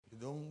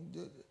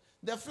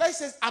The flesh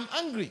says, I'm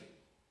angry.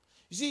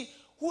 You see,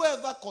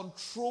 whoever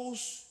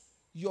controls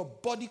your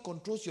body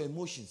controls your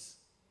emotions.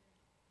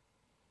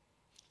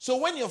 So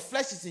when your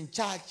flesh is in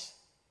charge,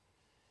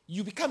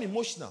 you become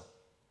emotional.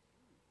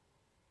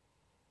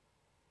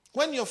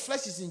 When your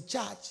flesh is in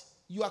charge,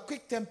 you are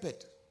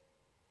quick-tempered.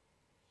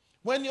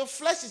 When your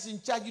flesh is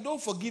in charge, you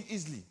don't forgive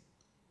easily.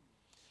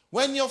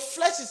 When your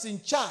flesh is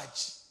in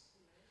charge,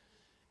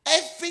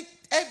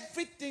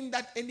 everything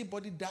that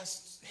anybody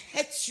does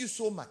hurts you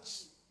so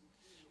much.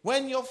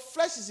 When your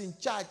flesh is in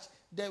charge,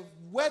 the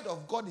word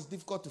of God is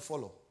difficult to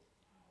follow.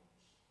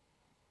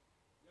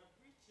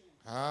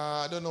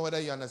 I don't know whether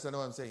you understand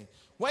what I'm saying.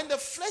 When the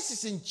flesh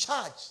is in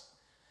charge,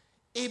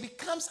 it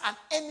becomes an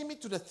enemy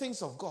to the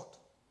things of God.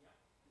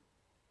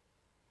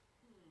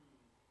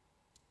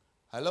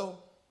 Hello?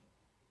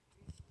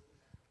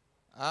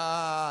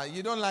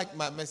 You don't like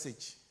my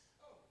message.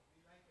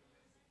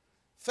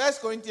 1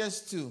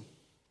 Corinthians 2,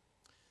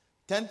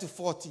 10 to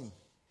 14.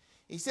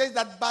 It says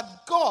that, but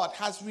God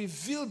has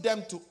revealed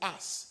them to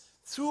us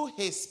through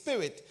his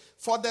Spirit.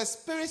 For the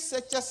Spirit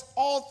searches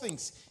all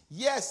things.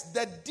 Yes,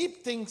 the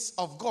deep things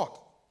of God.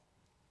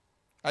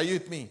 Are you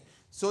with me?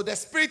 So the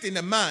Spirit in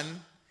a man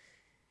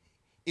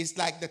is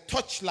like the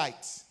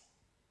torchlight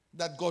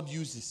that God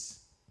uses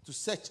to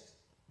search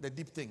the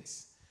deep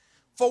things.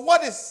 For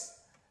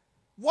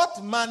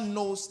what man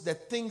knows the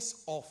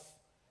things of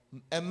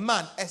a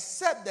man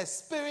except the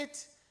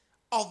spirit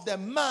of the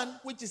man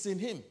which is in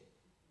him?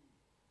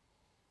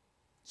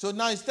 So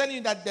now he's telling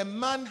you that the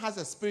man has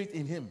a spirit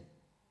in him.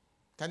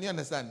 Can you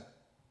understand?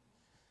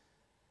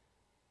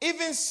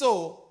 Even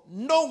so,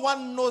 no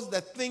one knows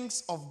the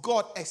things of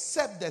God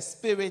except the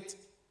Spirit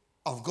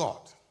of God.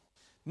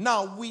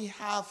 Now we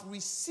have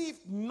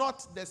received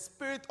not the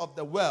spirit of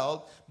the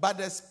world, but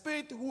the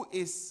Spirit who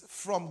is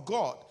from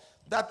God,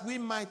 that we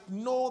might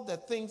know the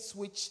things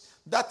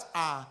that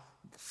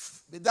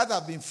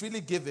have been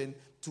freely given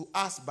to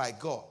us by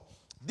God.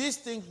 These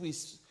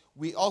things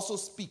we also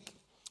speak,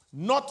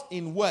 not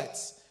in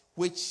words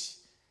which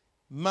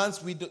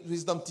man's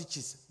wisdom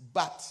teaches,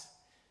 but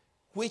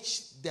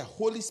which the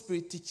Holy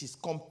Spirit teaches,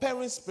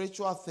 comparing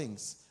spiritual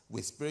things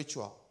with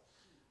spiritual.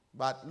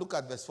 But look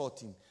at verse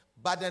 14.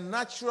 But the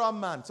natural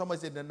man,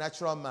 somebody said the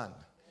natural man.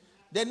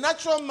 The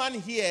natural man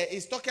here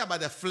is talking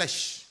about the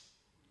flesh.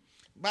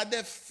 But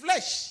the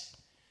flesh,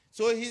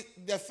 so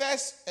the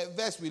first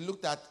verse we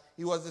looked at,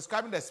 he was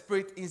describing the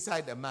spirit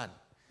inside the man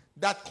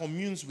that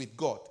communes with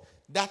God,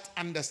 that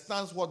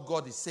understands what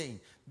God is saying.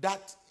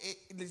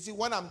 You see,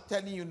 what I'm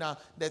telling you now,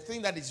 the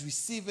thing that is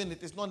receiving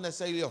it is not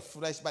necessarily of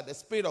flesh, but the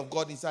Spirit of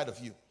God inside of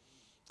you.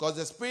 Because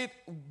the Spirit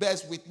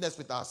bears witness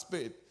with our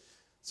spirit.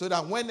 So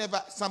that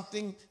whenever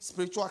something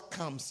spiritual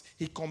comes,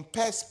 he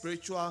compares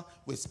spiritual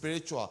with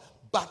spiritual.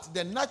 But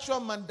the natural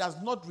man does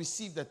not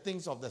receive the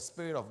things of the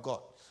Spirit of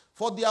God,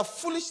 for they are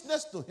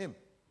foolishness to him.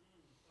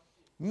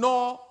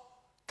 Nor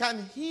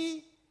can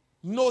he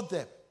know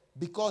them,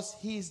 because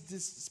he is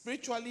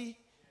spiritually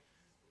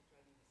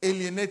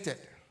alienated.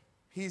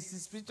 He is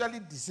spiritually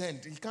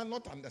discerned. He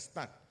cannot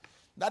understand.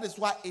 That is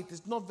why it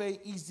is not very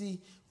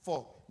easy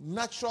for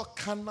natural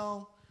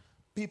carnal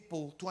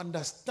people to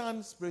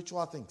understand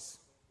spiritual things.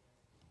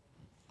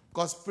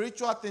 Because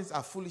spiritual things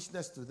are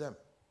foolishness to them.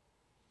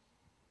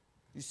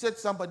 You said to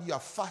somebody you are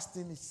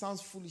fasting, it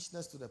sounds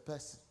foolishness to the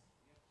person.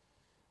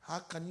 How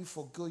can you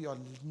forgo your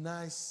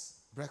nice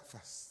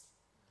breakfast,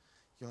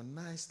 your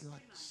nice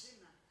lunch,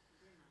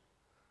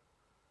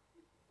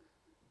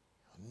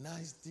 your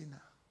nice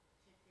dinner?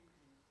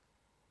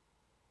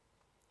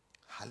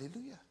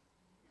 Hallelujah.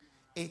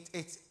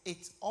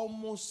 It's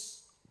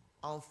almost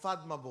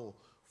unfathomable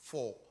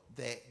for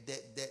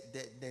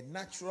the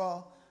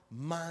natural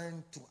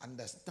mind to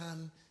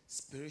understand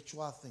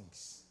spiritual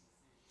things.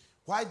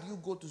 Why do you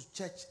go to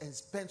church and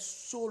spend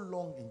so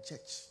long in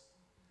church?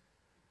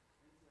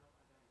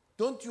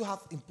 Don't you have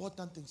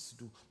important things to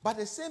do? But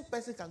the same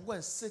person can go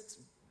and sit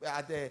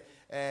at the,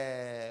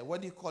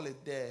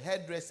 the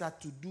hairdresser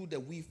to do the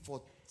weave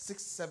for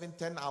 6, 7,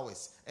 10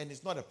 hours, and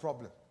it's not a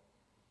problem.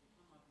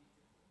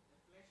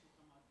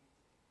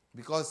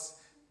 Because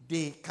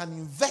they can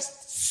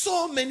invest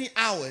so many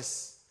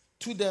hours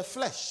to their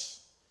flesh,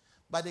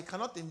 but they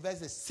cannot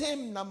invest the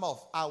same number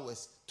of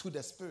hours to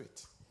the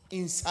spirit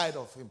inside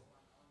of him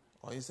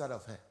or inside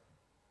of her.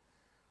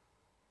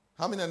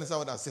 How many understand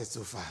what I've said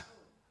so far?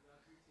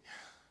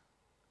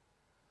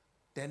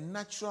 The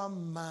natural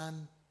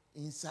man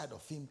inside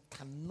of him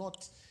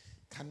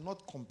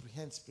cannot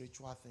comprehend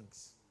spiritual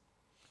things.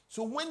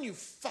 So when you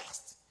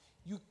fast,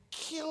 you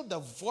kill the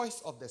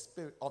voice of the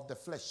spirit, of the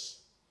flesh.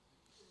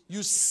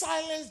 You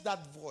silence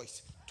that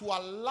voice to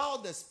allow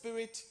the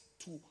spirit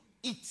to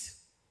eat.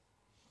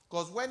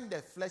 Because when the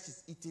flesh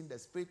is eating, the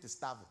spirit is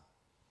starving.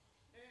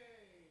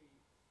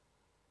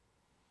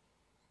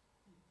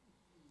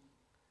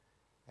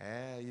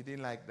 You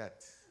didn't like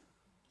that.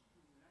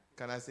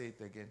 Can I say it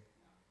again?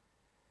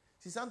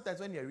 See, sometimes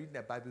when you're reading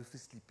the Bible, you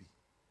feel sleepy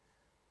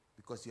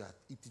because you are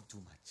eating too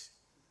much.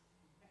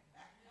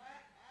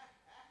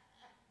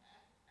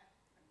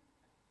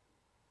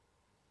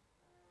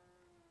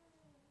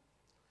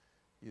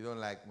 You don't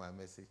like my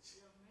message?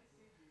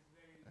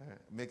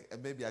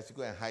 Maybe I should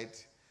go and hide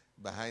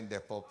behind the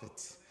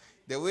pulpit.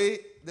 The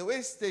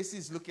way Stacy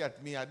is looking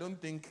at me, I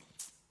don't think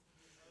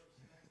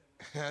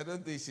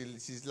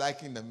she's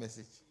liking the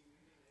message.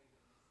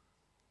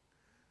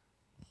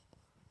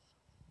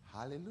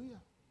 Hallelujah.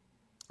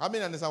 How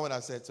many understand what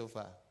I've said so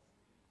far?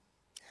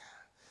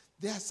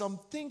 There are some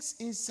things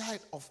inside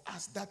of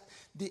us that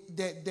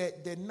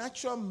the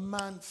natural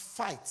man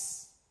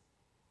fights.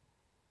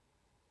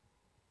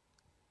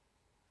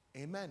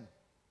 Amen.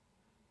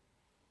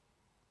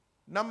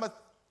 Number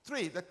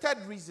 3, the third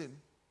reason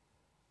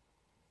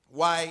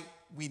why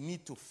we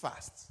need to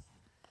fast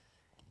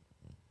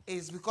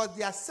is because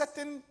there are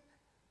certain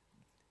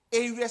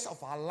areas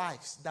of our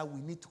lives that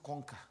we need to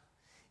conquer.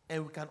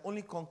 And we can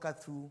only conquer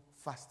through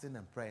fasting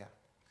and prayer.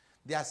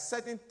 There are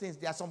certain things,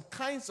 there are some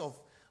kinds of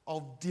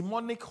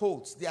demonic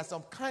holds. There are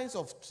some kinds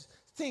of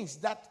things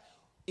that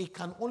it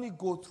can only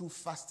go through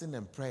fasting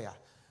and prayer.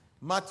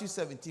 Matthew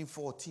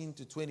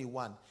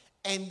 17:14-21.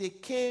 And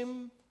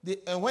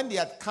when they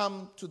had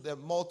come to the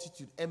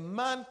multitude, a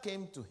man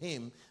came to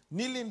him,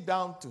 kneeling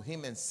down to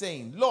him and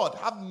saying, Lord,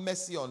 have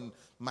mercy on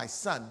my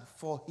son,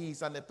 for he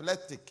is an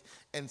epileptic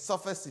and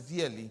suffers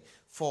severely,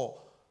 for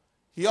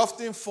he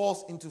often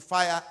falls into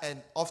fire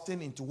and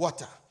often into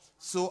water.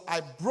 So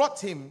I brought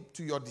him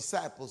to your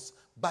disciples,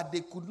 but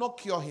they could not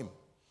cure him.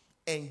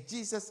 And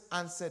Jesus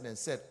answered and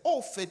said,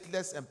 O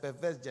faithless and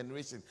perverse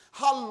generation,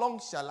 how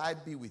long shall I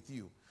be with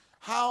you?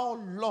 How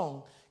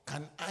long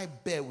can I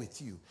bear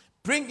with you?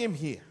 Bring him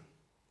here.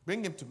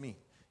 Bring him to me,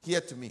 here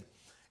to me.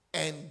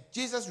 And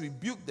Jesus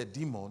rebuked the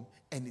demon,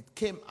 and it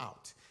came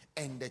out.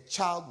 And the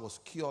child was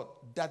cured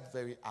that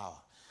very hour.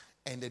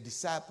 And the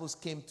disciples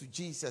came to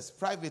Jesus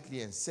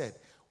privately and said,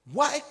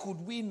 why could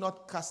we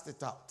not cast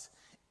it out?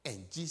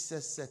 And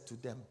Jesus said to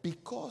them,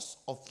 because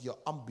of your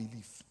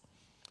unbelief.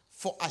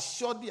 For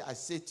assuredly I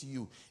say to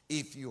you,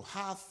 if you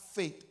have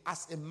faith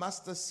as a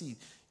mustard seed,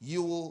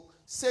 you will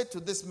say to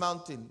this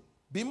mountain,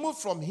 be moved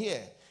from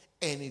here,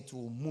 and it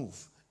will move,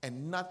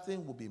 and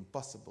nothing will be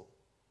impossible.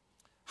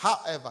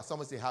 However,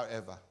 someone say,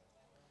 however.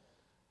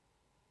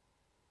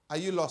 Are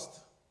you lost?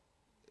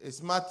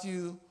 It's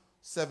Matthew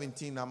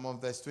 17, I'm on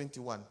verse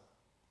 21.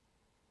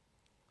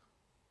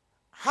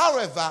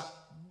 However,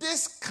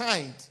 this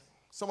kind,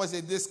 someone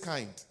say this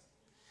kind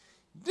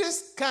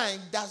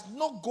does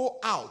not go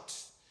out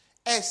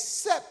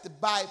except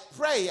by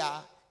prayer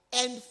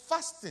and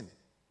fasting.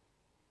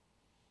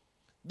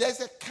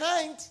 There's a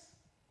kind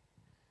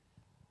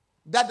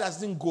that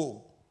doesn't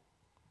go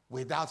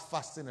without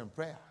fasting and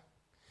prayer.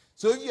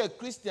 So if you're a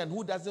Christian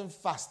who doesn't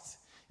fast,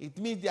 it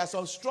means there are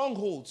some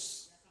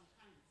strongholds.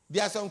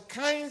 There are some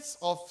kinds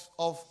of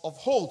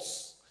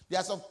holds. There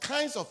are some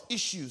kinds of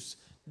issues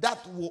that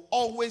will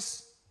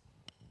always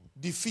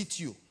defeat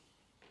you.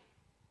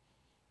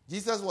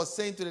 Jesus was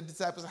saying to the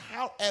disciples,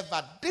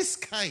 however, this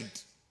kind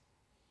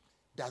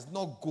does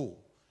not go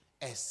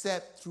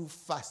except through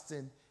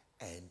fasting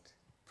and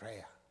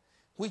prayer.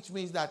 Which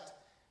means that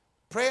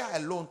prayer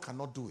alone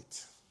cannot do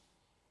it.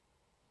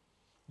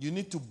 You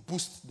need to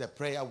boost the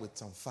prayer with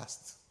some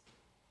fast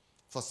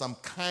for some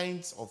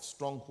kinds of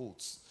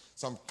strongholds,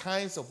 some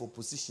kinds of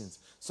oppositions,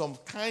 some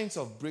kinds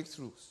of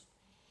breakthroughs.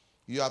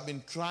 You have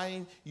been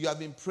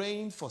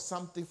praying for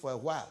something for a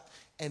while,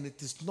 and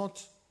it is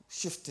not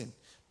shifting.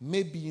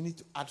 Maybe you need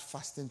to add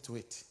fasting to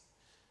it.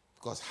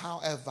 Because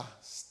however,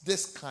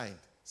 this kind,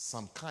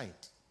 some kind,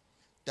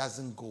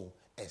 doesn't go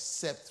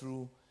except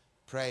through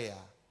prayer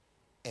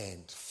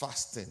and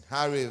fasting.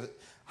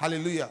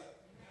 Hallelujah.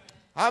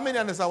 How many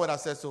understand what I've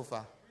said so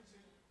far?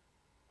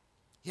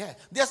 Yeah.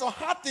 There are some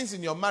hard things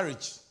in your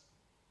marriage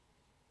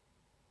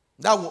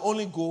that will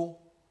only go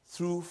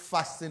through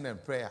fasting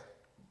and prayer.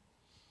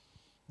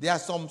 There are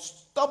some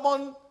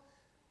stubborn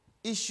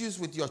issues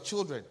with your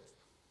children.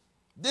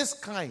 This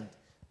kind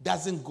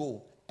doesn't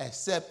go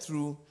except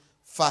through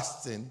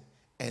fasting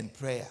and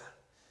prayer.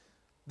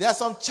 There are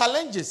some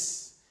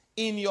challenges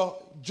in your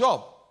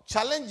job,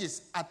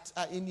 challenges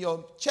in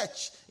your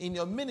church, in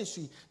your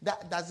ministry,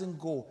 that doesn't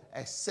go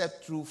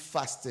except through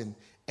fasting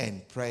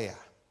and prayer.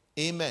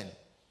 Amen.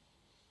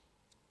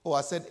 Oh,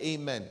 I said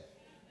amen.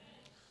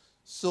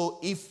 So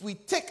if we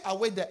take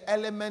away the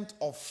element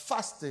of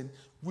fasting,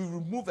 we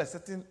remove a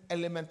certain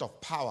element of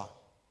power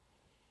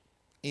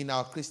in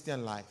our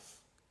Christian life,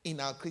 in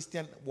our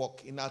Christian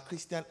walk, in our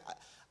Christian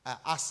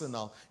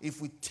arsenal.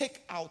 If we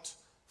take out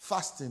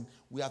fasting,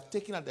 we have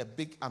taken out a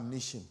big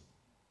ammunition.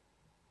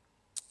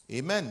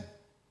 Amen.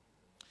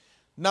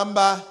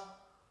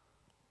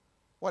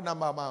 What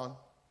number am I on?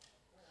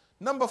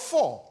 Number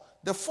 4.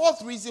 The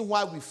fourth reason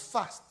why we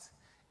fast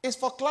is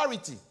for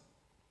clarity.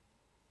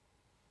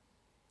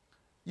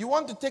 You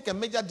want to take a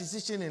major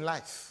decision in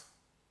life.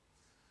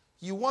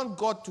 You want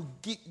God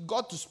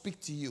to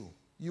speak to you.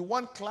 You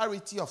want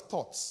clarity of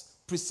thoughts,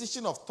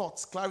 precision of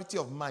thoughts, clarity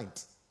of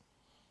mind.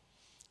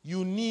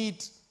 You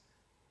need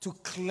to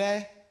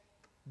clear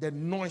the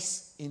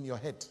noise in your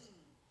head.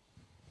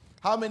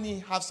 How many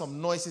have some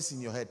noises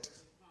in your head?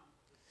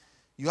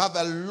 You have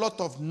a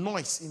lot of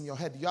noise in your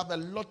head. You have a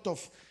lot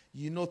of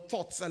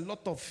thoughts, a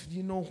lot of,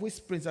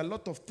 whisperings, a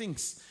lot of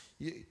things.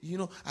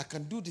 I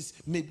can do this,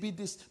 maybe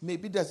this,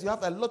 maybe that. You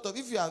have a lot of,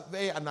 if you are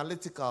very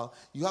analytical,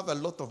 you have a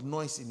lot of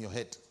noise in your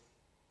head.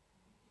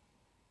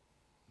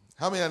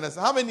 How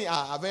many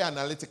are very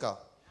analytical?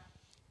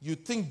 You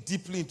think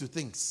deeply into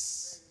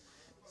things.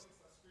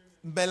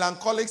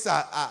 Melancholics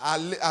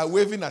are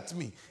waving at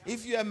me.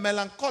 If you are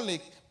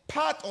melancholic,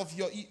 part of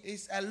your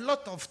is a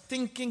lot of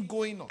thinking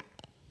going on.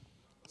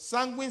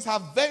 Sanguines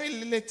have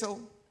very little,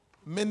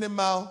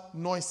 minimal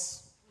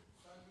noise.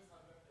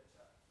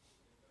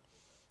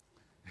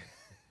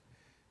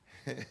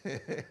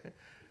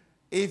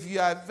 If you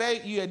are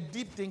a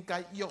deep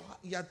thinker,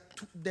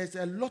 there's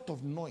a lot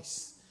of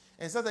noise.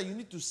 And so that you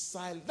need to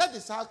silence. That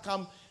is how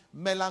come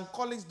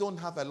melancholics don't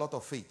have a lot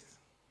of faith.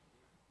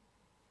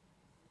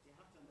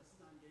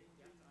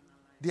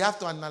 They have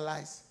to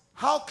analyze.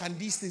 How can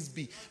these things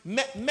be?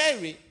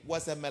 Mary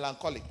was a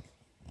melancholic.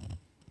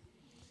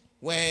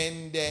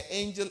 When the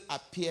angel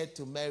appeared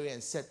to Mary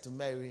and said to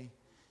Mary,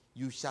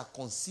 "You shall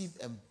conceive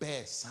and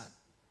bear a son."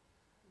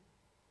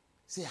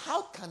 Say,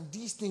 how can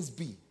these things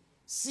be,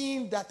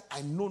 seeing that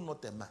I know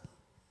not a man?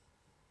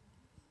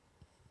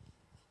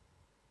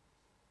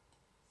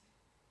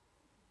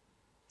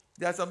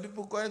 There are some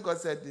people going, God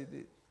said,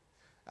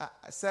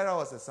 Sarah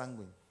was a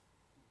sanguine.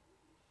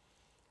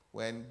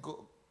 When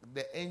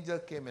the angel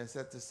came and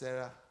said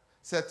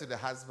to the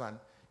husband,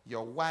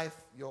 your wife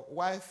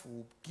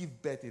will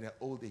give birth in her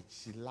old age.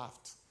 She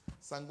laughed.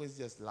 Sanguines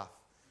just laugh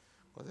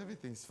because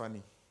everything's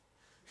funny.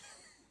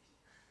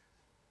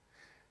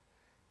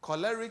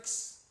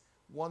 Cholerics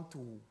want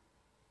to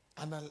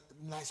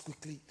analyze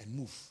quickly and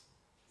move.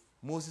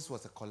 Moses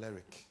was a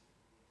choleric. He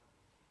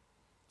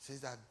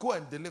says that, go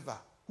and deliver.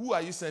 Who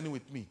are you sending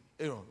with me?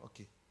 Aaron.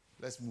 Okay,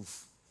 let's move.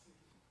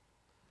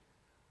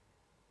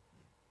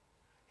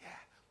 Yeah.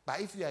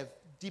 But if you have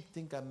deep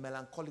thinker,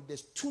 melancholic,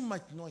 there's too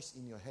much noise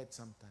in your head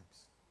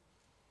sometimes.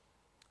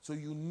 So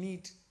you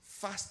need,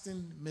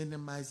 fasting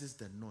minimizes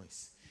the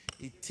noise.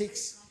 It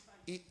takes,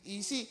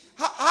 you see,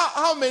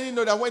 how many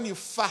know that when you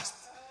fast,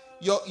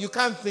 you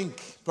can't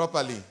think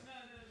properly?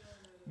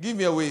 Give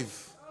me a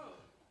wave.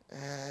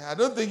 I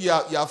don't think you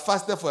are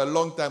fasted for a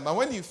long time. But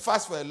when you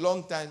fast for a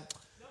long time,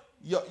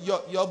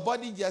 your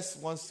body just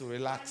wants to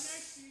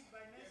relax.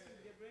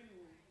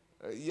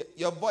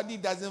 Your body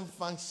doesn't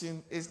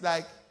function. It's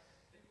like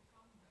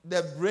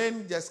the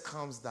brain just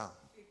calms down.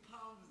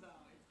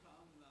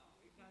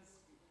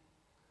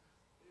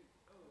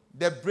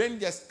 The brain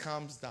just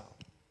calms down.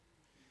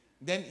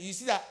 Then you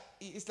see that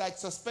it's like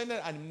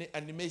suspended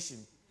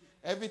animation.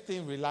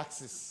 Everything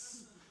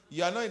relaxes.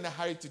 You are not in a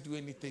hurry to do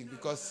anything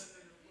because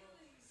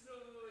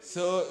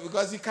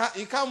you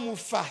can't move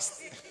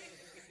fast.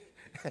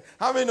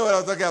 How many know what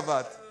I'm talking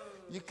about?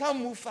 You can't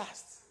move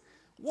fast.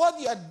 What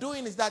you are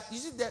doing is that, you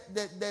see,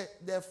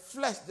 the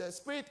flesh, the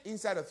spirit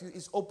inside of you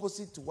is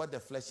opposite to what the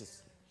flesh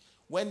is.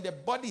 When the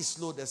body is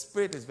slow, the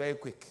spirit is very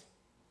quick.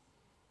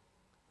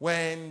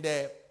 When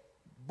the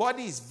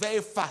body is very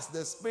fast,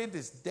 the spirit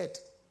is dead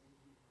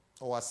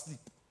or asleep.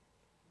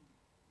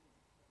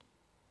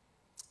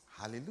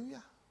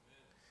 Hallelujah.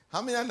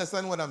 How many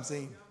understand what I'm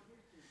saying?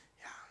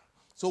 Yeah.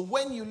 So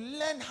when you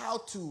learn how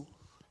to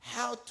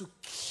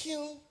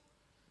kill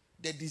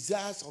the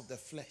desires of the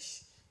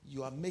flesh,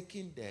 you are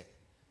making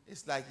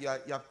it's like you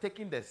are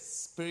taking the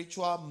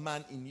spiritual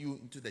man in you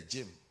into the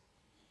gym.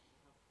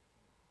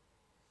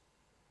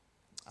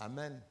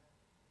 Amen.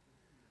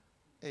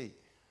 Hey,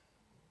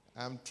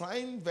 I'm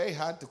trying very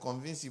hard to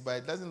convince you, but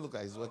it doesn't look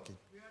like it's working.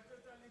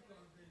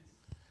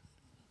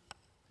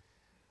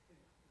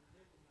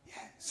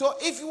 So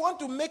if you want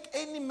to make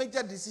any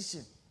major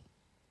decision,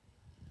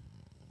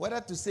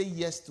 whether to say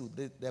yes to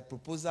the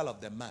proposal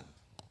of the man,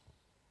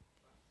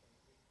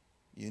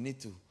 you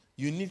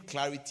need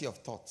clarity of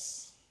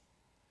thoughts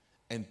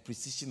and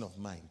precision of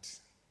mind.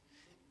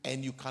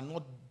 And you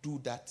cannot do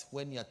that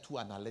when you are too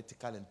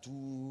analytical and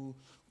too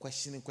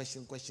question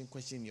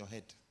in your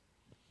head.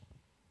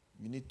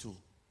 You need to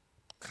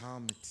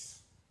calm it.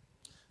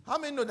 How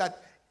many know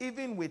that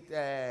even with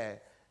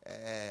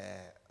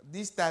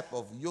this type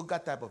of yoga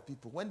type of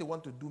people, when they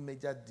want to do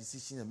major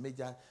decisions and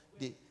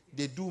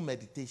they do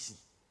meditation.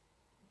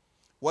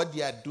 What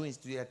they are doing is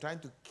they are trying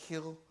to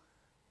kill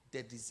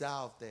the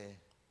desire of the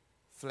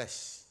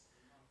flesh,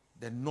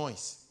 the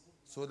noise,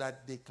 so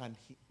that they can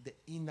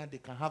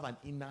have an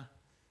inner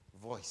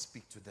voice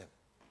speak to them.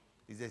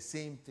 It's the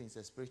same thing. It's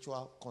a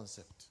spiritual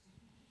concept.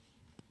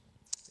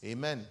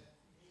 Amen.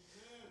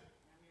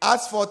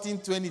 Acts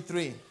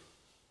 14:23.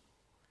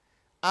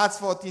 Acts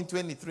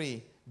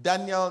 14:23.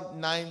 Daniel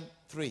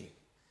 9:3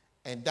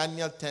 and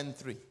Daniel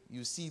 10:3.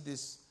 You see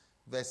these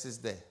verses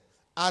there.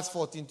 Acts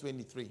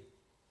 14:23.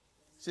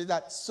 Says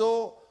that,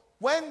 so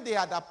when they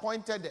had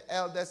appointed the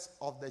elders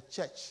of the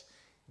church,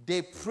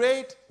 they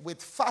prayed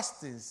with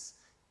fastings.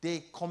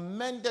 They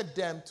commended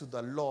them to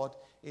the Lord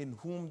in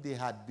whom they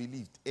had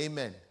believed.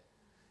 Amen.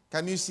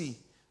 Can you see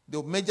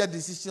the major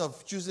decision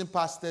of choosing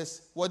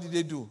pastors? What did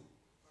they do?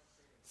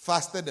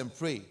 Fasted and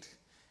prayed.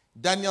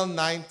 Daniel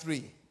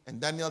 9:3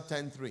 and Daniel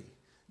 10:3.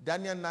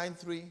 Daniel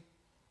 9:3.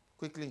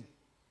 Quickly.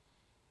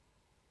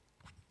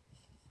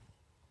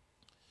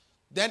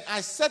 Then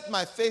I set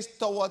my face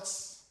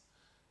towards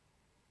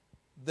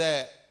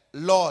the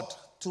Lord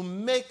to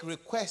make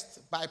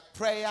request by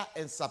prayer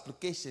and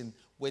supplication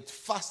with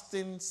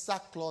fasting,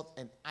 sackcloth,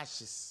 and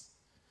ashes.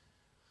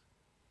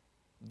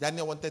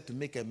 Daniel wanted to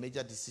make a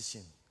major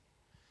decision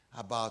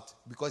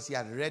because he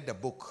had read the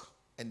book,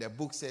 and the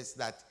book says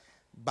that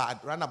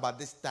around about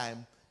this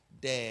time,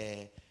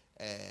 the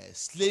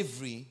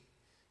slavery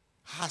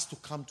has to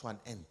come to an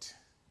end.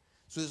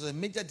 So it's a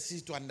major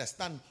decision to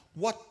understand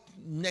what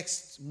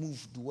next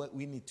move do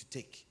we need to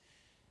take.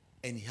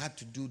 And he had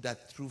to do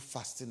that through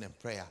fasting and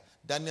prayer.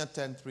 Daniel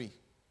 10:3.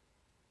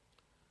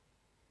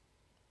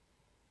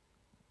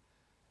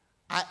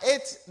 I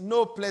ate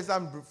no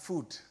pleasant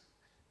food,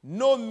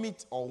 no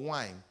meat or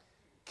wine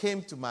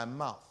came to my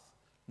mouth,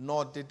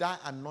 nor did I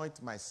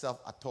anoint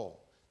myself at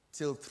all,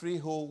 till 3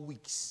 whole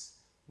weeks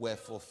were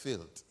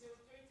fulfilled.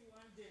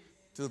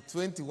 Till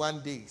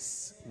 21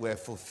 days were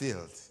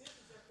fulfilled.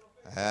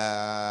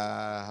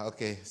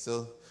 Okay,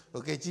 so,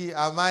 G,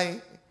 am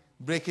I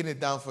breaking it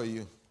down for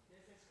you?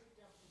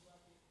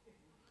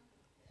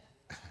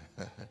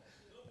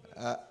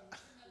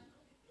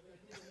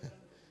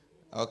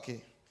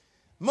 Okay.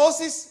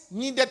 Moses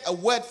needed a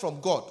word from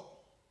God.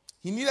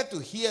 He needed to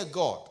hear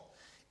God.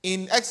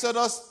 In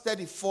Exodus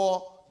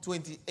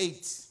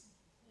 34:28.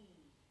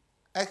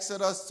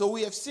 Exodus, so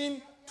we have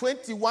seen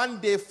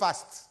 21-day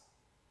fast.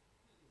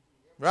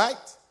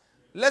 Right?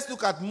 Let's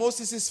look at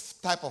Moses'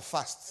 type of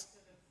fast.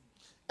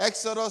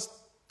 Exodus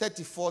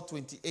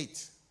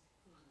 34:28.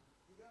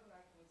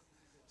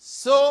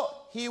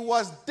 So he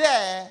was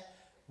there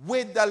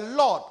with the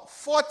Lord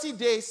 40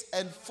 days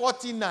and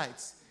 40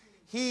 nights.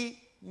 He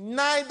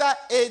neither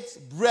ate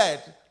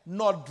bread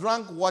nor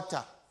drank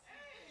water.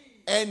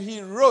 And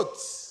he wrote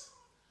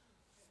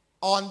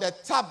on the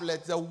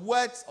tablet the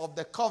words of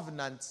the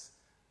covenant,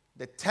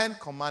 the 10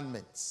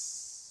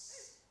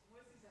 commandments.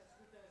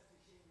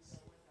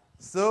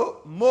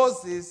 So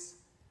Moses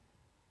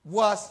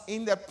was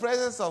in the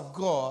presence of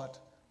God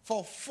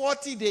for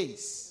 40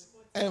 days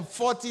and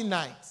 40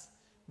 nights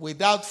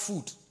without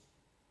food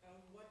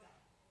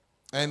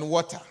and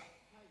water.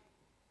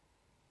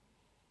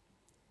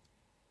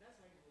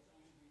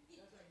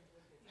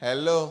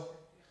 Hello.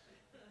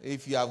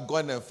 If you have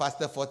gone and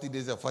fasted 40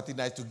 days and 40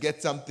 nights to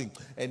get something,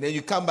 and then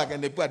you come back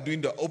and the people are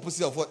doing the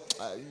opposite of what,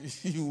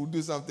 you will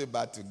do something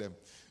bad to them.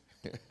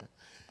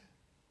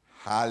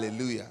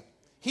 Hallelujah.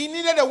 He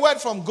needed a word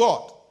from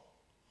God.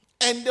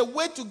 And the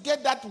way to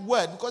get that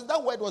word, because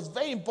that word was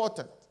very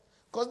important,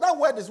 because that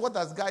word is what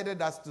has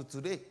guided us to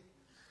today.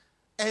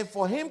 And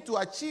for him to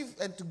achieve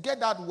and to get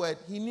that word,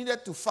 he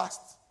needed to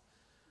fast.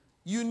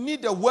 You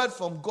need a word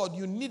from God.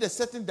 You need a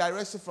certain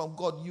direction from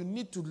God. You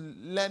need to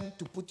learn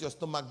to put your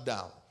stomach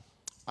down.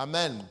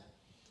 Amen.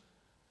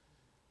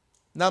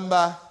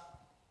 Number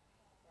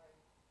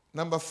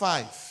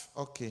 5.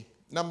 Okay.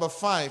 Number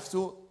 5.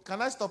 So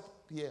can I stop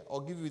here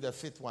or give you the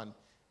 5th one?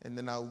 And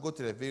then I'll go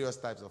to the various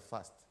types of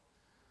fast.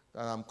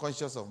 And I'm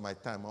conscious of my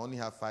time. I only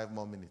have 5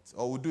 more minutes.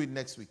 Or we'll do it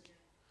next week.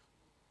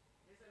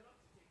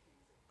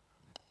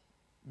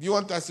 Do you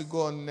want us to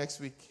go on next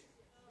week?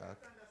 Okay.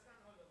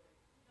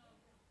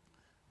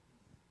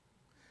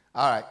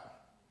 All right.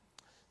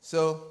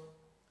 So,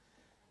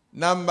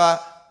 number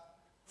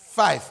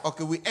 5.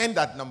 Okay, we end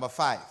at number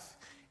 5.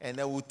 And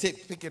then we'll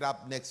pick it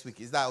up next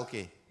week. Is that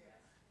okay?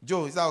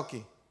 Joe, is that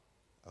okay?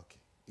 Okay.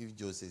 If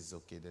Joe says it's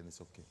okay, then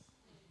it's okay.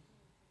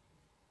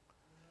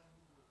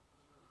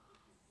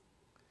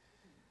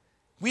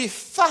 We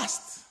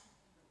fast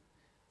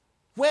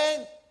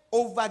when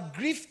over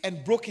grief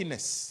and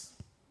brokenness.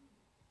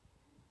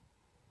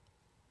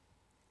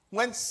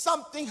 When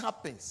something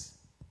happens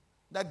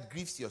that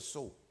grieves your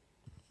soul.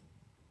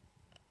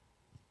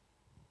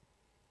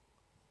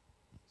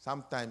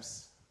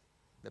 Sometimes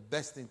the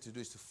best thing to do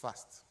is to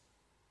fast.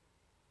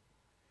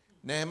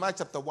 Nehemiah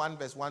chapter 1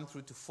 verse 1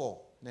 through to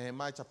 4.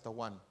 Nehemiah chapter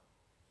 1.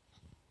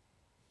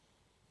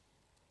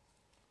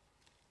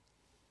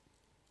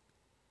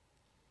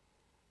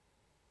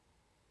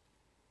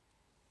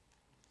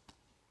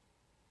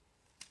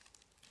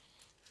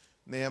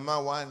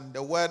 Nehemiah 1,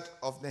 the word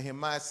of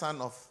Nehemiah,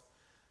 son of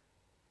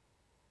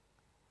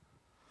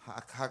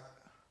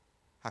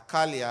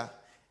Hakaliah.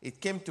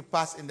 It came to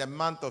pass in the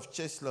month of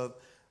Chislev,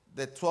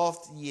 the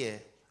 12th year,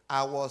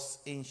 I was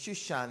in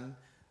Shushan,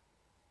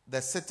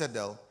 the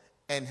citadel,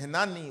 and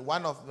Hanani,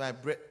 one of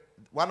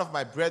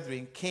my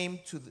brethren, came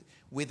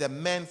with the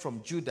men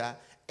from Judah,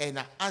 and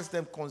I asked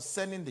them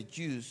concerning the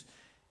Jews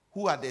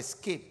who had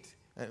escaped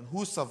and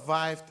who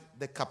survived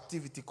the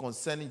captivity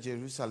concerning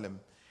Jerusalem.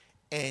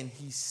 And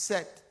he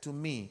said to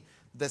me,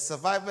 the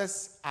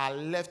survivors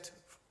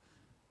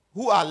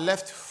who are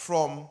left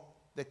from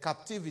the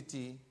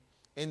captivity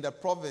in the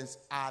province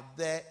are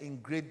there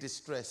in great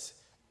distress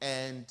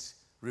and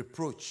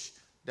reproach.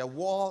 The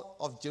wall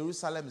of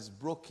Jerusalem is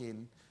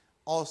broken.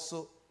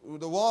 Also,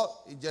 the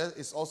wall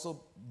is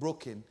also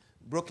broken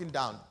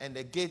down, and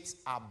the gates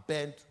are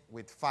burnt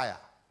with fire.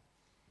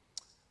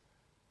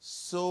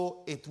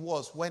 So it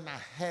was when I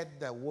heard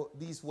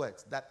these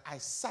words that I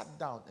sat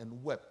down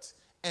and wept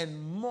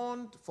and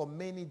mourned for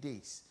many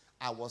days.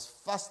 I was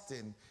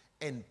fasting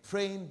and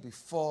praying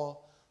before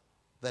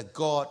the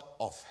God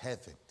of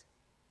heaven.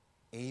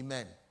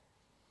 Amen.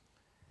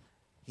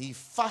 He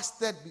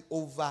fasted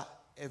over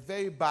a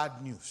very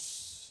bad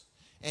news.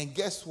 And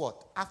guess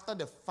what? After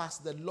the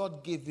fast, the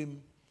Lord gave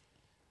him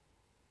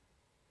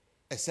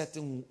a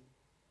certain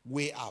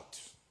way out.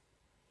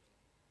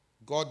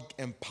 God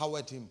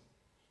empowered him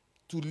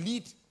to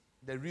lead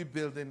the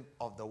rebuilding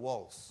of the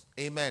walls.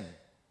 Amen.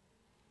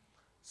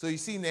 So you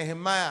see,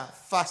 Nehemiah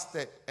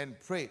fasted and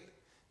prayed.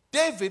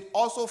 David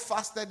also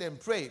fasted and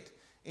prayed.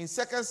 In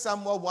 2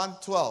 Samuel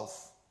 1:12,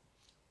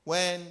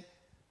 when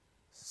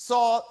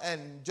Saul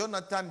and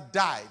Jonathan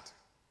died,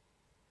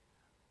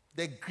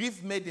 the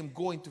grief made him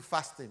go into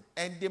fasting.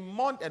 And they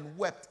mourned and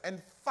wept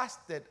and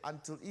fasted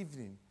until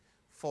evening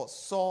for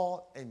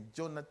Saul and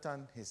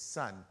Jonathan his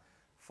son,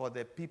 for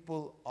the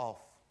people of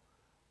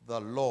the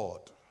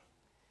Lord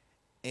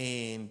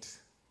and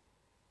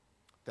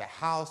the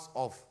house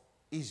of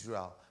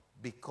Israel,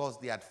 because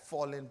they had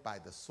fallen by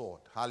the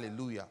sword.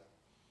 Hallelujah.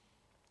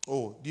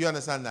 Oh, do you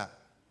understand that?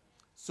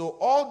 So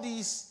all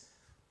these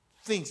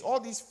things,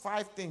 all these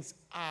 5 things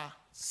are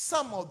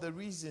some of the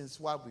reasons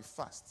why we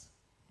fast.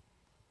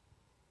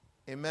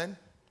 Amen?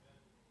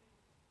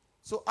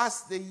 So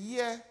as the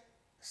year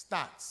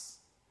starts,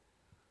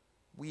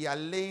 we are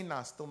laying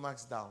our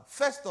stomachs down.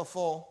 First of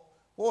all,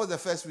 what was the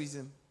first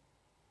reason?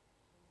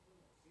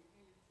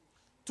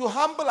 To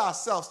humble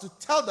ourselves, to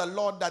tell the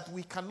Lord that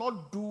we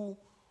cannot do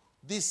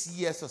this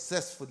year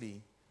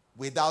successfully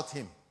without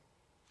him.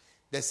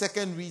 The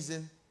second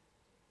reason,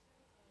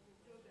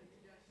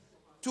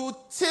 to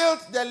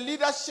tilt the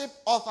leadership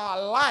of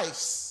our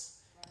lives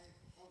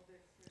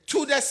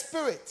to the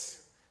Spirit,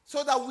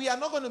 so that we are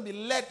not going to be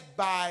led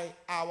by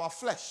our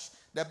flesh.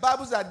 The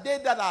Bible says that they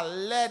that are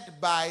led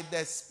by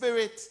the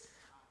Spirit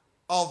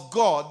of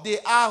God, they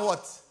are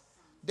what?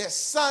 The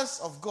sons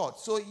of God.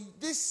 So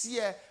this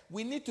year,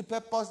 we need to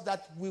purpose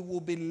that we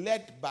will be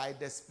led by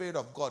the Spirit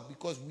of God,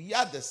 because we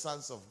are the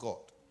sons of God.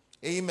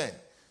 Amen.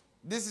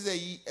 This is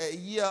a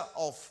year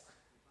of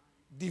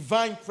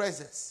divine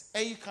presence.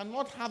 And you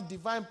cannot have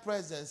divine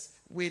presence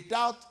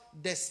without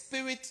the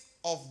Spirit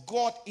of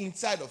God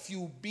inside of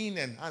you being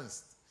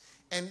enhanced.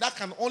 And that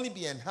can only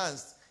be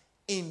enhanced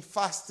in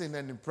fasting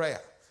and in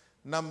prayer.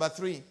 Number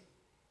 3.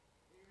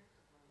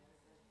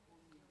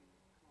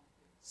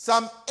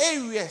 Some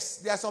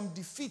areas, there are some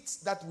defeats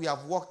that we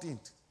have walked in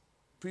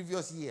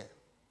previous year.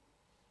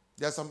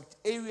 There are some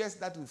areas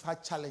that we've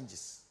had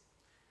challenges.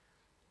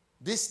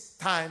 This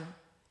time,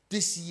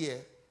 this year,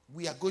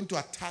 we are going to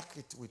attack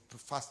it with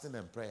fasting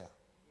and prayer.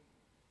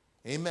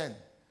 Amen.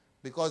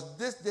 Because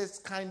this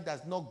kind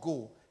does not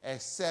go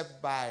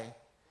except by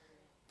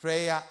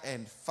prayer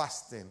and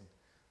fasting.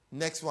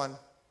 Next one.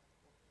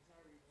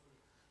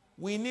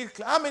 We need,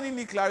 how many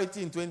need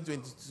clarity in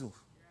 2022?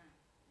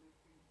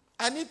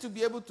 I need to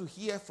be able to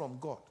hear from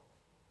God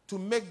to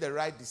make the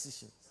right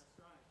decisions.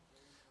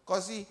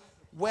 Because see,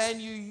 when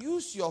you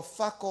use your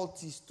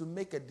faculties to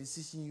make a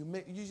decision,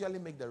 you usually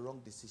make the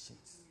wrong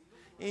decisions.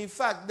 In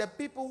fact, the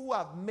people who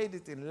have made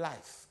it in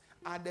life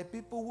are the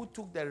people who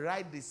took the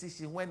right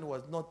decision when it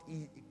was not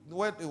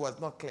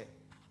clear.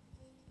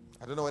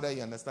 I don't know whether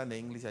you understand the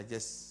English I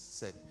just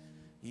said.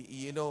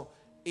 You know,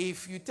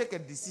 if you take a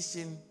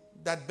decision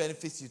that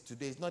benefits you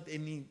today, it's not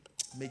any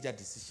major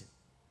decision.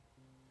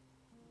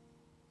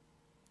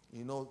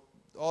 You know,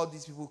 all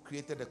these people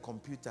created a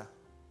computer.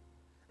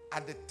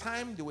 At the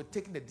time they were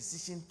taking the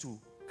decision to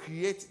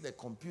create the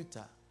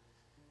computer,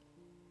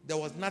 there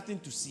was nothing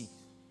to see.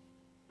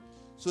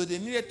 So they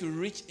needed to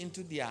reach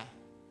into their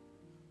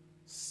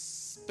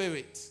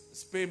spirit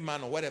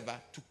man or whatever,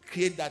 to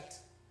create that.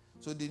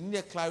 So they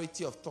needed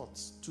clarity of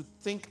thoughts to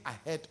think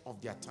ahead of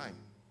their time.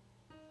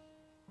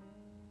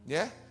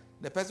 Yeah?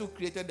 The person who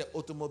created the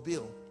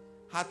automobile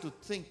had to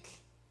think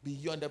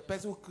beyond. The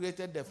person who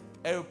created the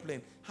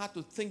airplane had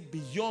to think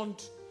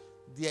beyond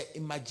their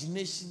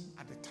imagination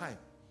at the time.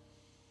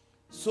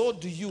 So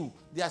do you.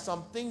 There are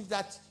some things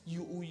that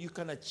you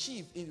can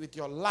achieve with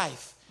your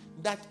life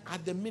that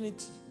at the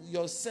minute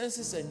your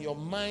senses and your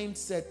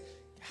mindset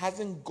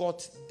hasn't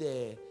got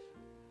the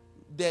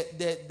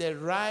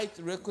right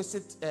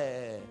requisite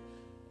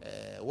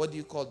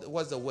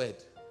what's the word?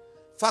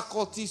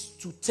 Faculties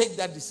to take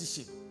that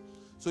decision.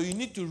 So you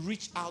need to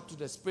reach out to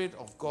the Spirit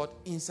of God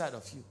inside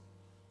of you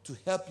to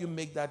help you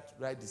make that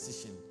right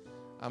decision.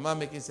 Am I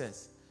making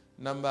sense?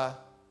 Number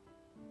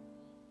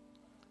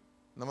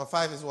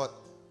 5 is what?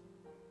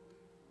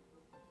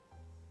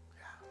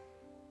 Yeah.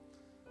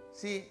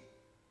 See,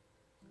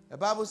 the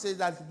Bible says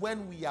that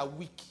when we are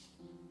weak,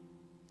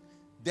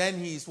 then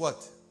he is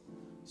what?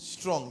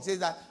 Strong. It says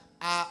that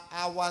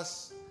our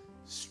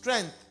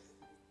strength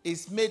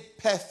is made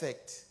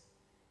perfect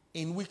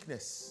in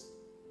weakness.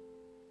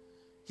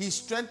 He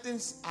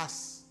strengthens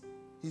us.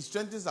 He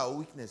strengthens our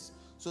weakness.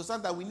 So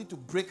sometimes we need to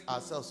break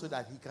ourselves so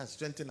that he can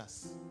strengthen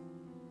us.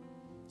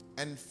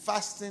 And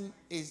fasting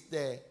is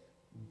the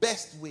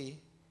best way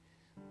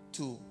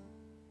to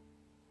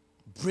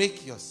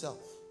break yourself.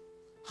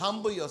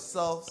 Humble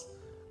yourselves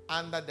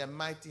under the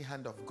mighty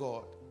hand of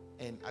God.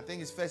 And I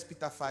think it's 1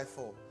 Peter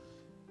 5:4.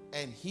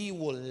 And he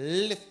will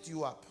lift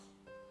you up.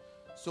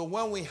 So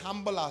when we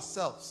humble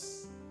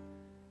ourselves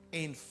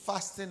in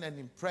fasting and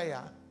in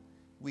prayer,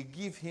 we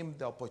give him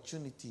the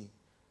opportunity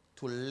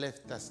to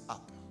lift us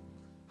up.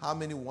 How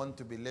many want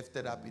to be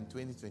lifted up in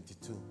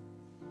 2022?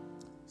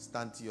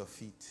 Stand to your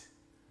feet.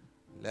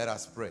 Let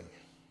us pray.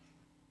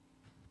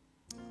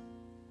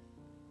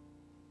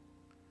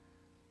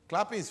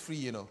 Clapping is free,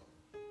 you know.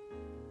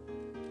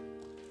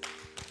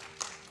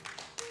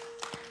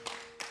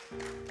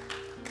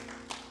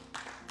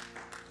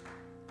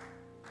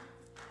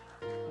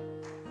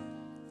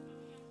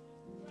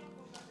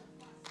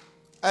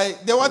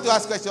 They want to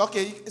ask questions.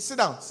 Okay, sit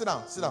down.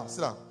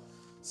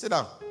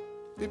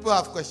 People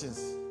have questions.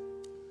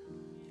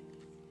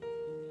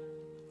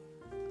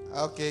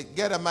 Okay,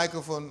 get a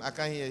microphone. I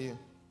can't hear you.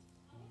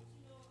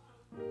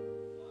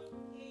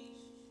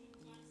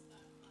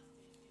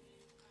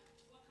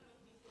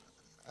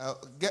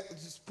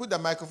 Just put the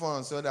microphone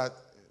on so that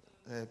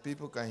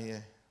people can hear.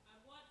 At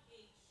what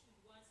age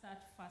should one start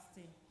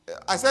fasting?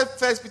 I said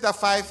 1 Peter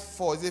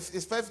 5:4.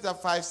 It's 1 Peter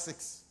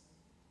 5:6.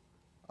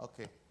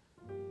 Okay.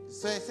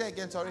 Say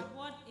again, sorry. At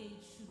what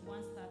age should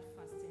one start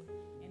fasting?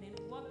 And then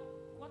what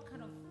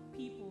kind of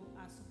people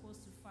are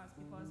supposed to fast?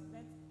 Because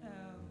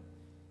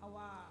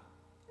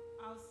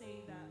I'll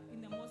say that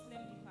in the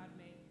Muslim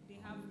department, they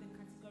have the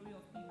category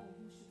of people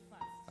who should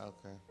fast.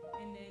 Okay.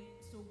 And then,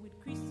 so with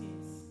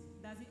Christians,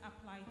 does it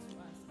apply to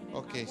us? And then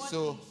Okay, at what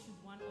so age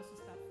should one also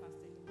start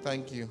fasting?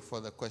 Thank you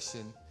for the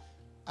question.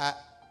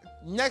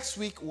 Next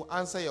week, we'll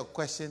answer your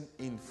question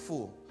in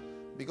full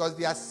because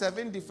there are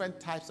 7 different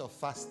types of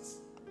fasts.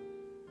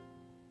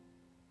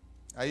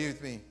 Are you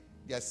with me?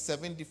 There are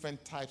 7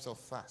 different types of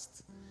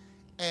fast.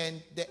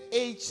 And the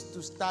age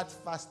to start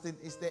fasting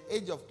is the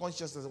age of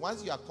consciousness.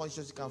 Once you are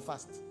conscious, you can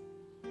fast.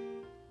 Do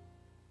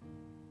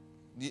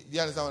you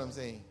understand what I'm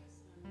saying?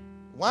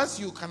 Once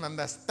you can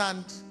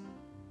understand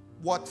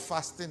what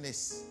fasting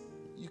is,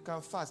 you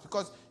can fast.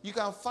 Because you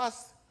can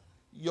fast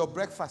your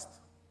breakfast.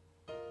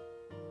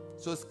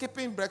 So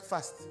skipping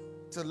breakfast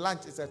till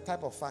lunch is a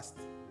type of fast.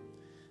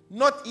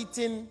 Not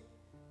eating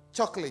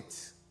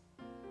chocolate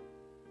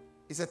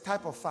is a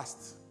type of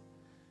fast.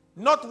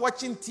 Not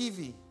watching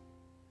TV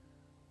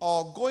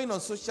or going on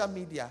social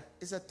media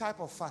is a type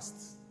of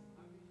fast.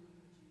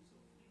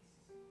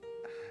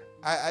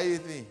 Are you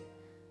with me?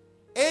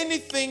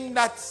 Anything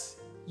that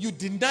you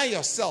deny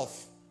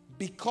yourself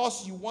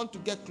because you want to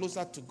get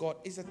closer to God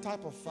is a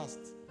type of fast.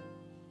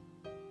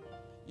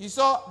 You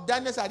saw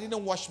Daniel said, I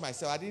didn't wash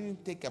myself. I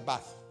didn't take a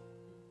bath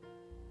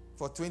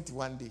for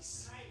 21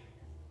 days.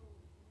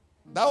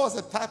 That was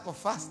a type of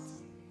fast.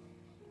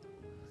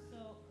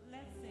 So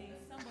let's say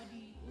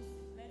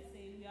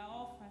we are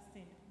all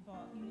fasting,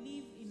 but you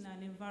live in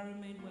an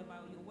environment whereby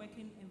your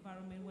working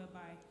environment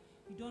whereby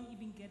you don't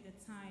even get the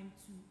time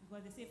to,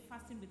 because they say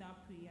fasting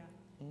without prayer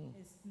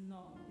is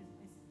not.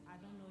 I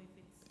don't know if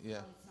it's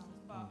how it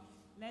sounds, but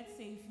let's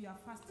say if you are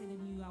fasting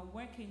and you are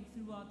working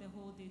throughout the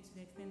whole day to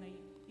the extent that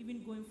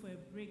even going for a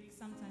break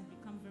sometimes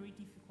becomes very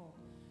difficult.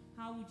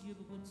 How would you be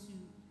able to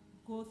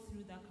go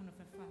through that kind of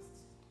a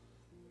fast?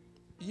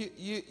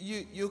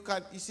 You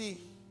can, you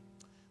see,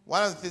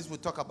 one of the things we'll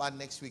talk about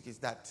next week is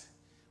that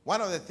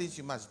one of the things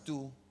you must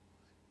do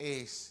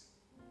is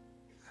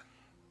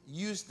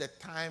use the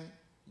time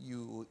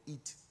you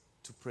eat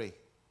to pray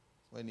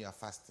when you are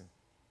fasting.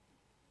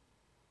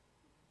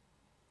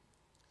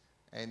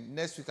 And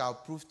next week I'll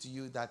prove to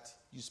you that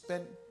you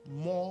spend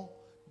more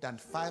than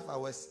 5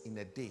 hours in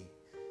a day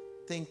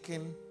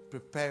thinking,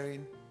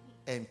 preparing,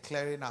 and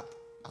clearing up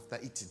after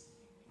eating.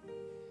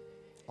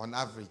 On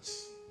average.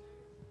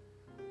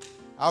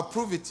 I'll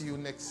prove it to you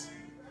next.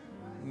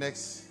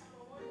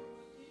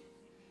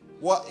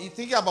 What you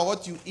thinking about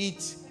what you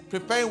eat,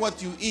 preparing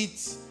what you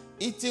eat,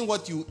 eating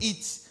what you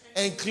eat,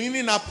 and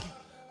cleaning up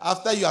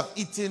after you have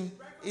eaten.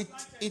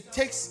 It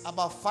takes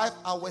about 5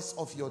 hours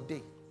of your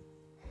day.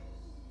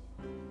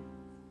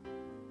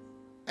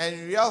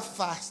 And real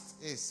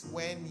fast is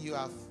when you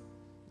are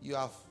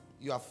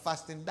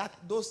fasting. That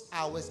those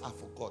hours are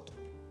for God.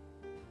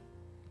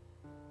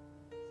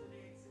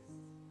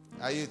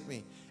 Are you with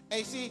me? And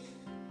you see,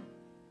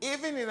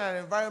 even in an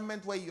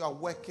environment where you are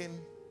working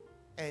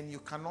and you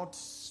cannot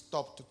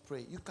stop to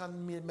pray, you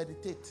can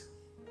meditate.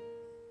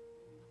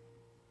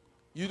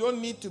 You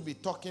don't need to be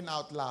talking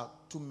out loud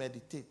to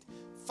meditate.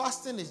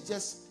 Fasting is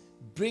just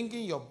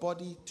bringing your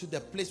body to the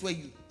place where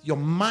your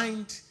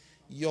mind,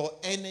 your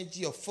energy,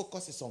 your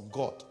focus is on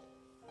God.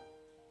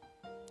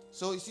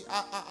 So you see,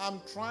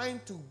 I'm trying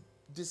to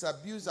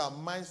disabuse our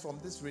minds from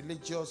this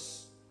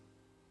religious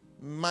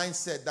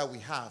mindset that we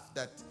have,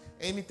 that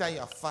anytime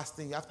you are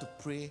fasting, you have to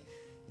pray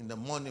in the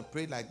morning,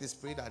 pray like this,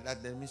 pray like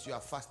that, that means you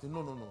are fasting.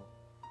 No.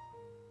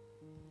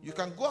 You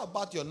can go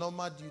about your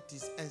normal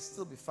duties and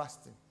still be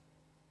fasting.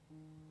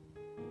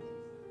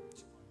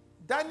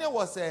 Daniel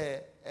was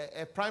a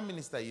prime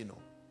minister, you know.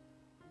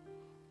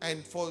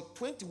 And for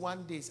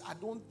 21 days, I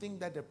don't think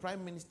that the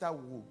prime minister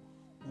will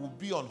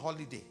be on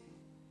holiday.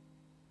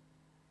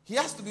 He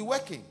has to be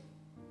working,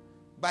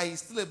 but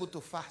he's still able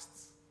to fast.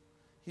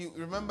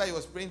 Remember, he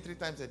was praying 3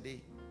 times a day,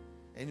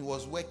 and he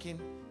was worked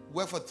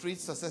for 3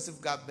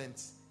 successive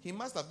governments. He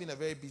must have been a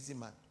very busy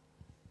man,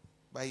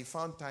 but he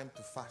found time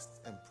to fast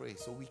and pray,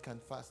 so we can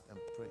fast and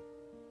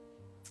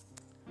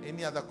pray.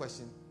 Any other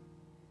question?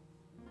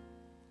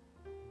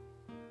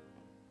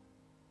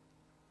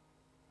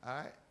 All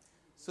right.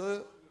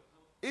 So,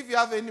 if you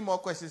have any more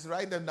questions,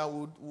 write them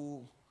down.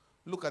 We'll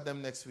look at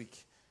them next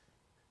week.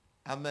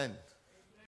 Amen.